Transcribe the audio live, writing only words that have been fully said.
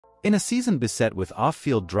In a season beset with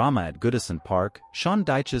off-field drama at Goodison Park, Sean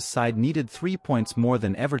Dyche's side needed 3 points more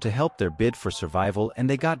than ever to help their bid for survival, and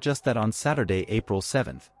they got just that on Saturday, April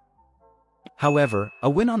 7th. However,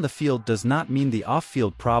 a win on the field does not mean the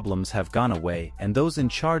off-field problems have gone away, and those in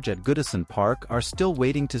charge at Goodison Park are still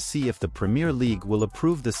waiting to see if the Premier League will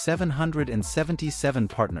approve the 777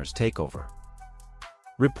 partners takeover.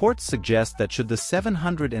 Reports suggest that should the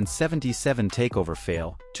 777 takeover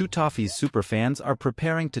fail, two Toffees superfans are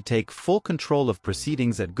preparing to take full control of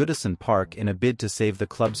proceedings at Goodison Park in a bid to save the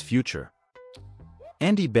club's future.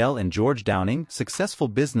 Andy Bell and George Downing, successful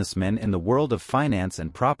businessmen in the world of finance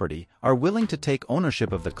and property, are willing to take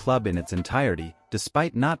ownership of the club in its entirety,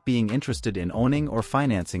 despite not being interested in owning or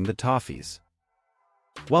financing the Toffees.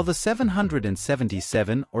 While the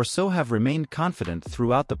 777 or so have remained confident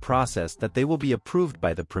throughout the process that they will be approved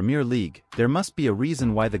by the Premier League, there must be a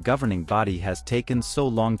reason why the governing body has taken so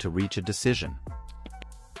long to reach a decision.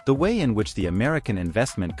 The way in which the American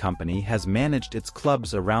investment company has managed its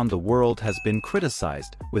clubs around the world has been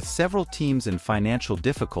criticized, with several teams in financial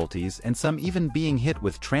difficulties and some even being hit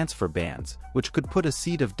with transfer bans, which could put a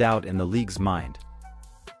seed of doubt in the league's mind.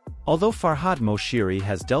 Although Farhad Moshiri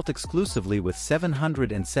has dealt exclusively with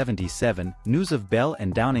 777, news of Bell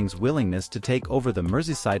and Downing's willingness to take over the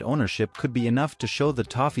Merseyside ownership could be enough to show the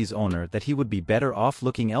Toffees owner that he would be better off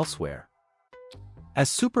looking elsewhere. As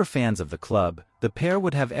superfans of the club, the pair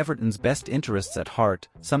would have Everton's best interests at heart,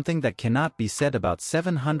 something that cannot be said about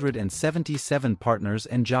 777 partners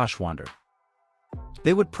and Josh Wander.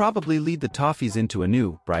 They would probably lead the Toffees into a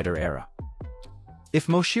new, brighter era. If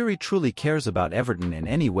Moshiri truly cares about Everton in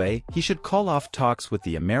any way, he should call off talks with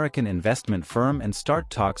the American investment firm and start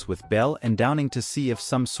talks with Bell and Downing to see if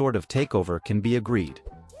some sort of takeover can be agreed.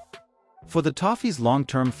 For the Toffees'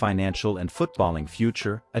 long-term financial and footballing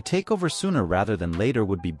future, a takeover sooner rather than later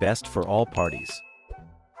would be best for all parties.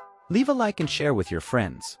 Leave a like and share with your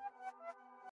friends.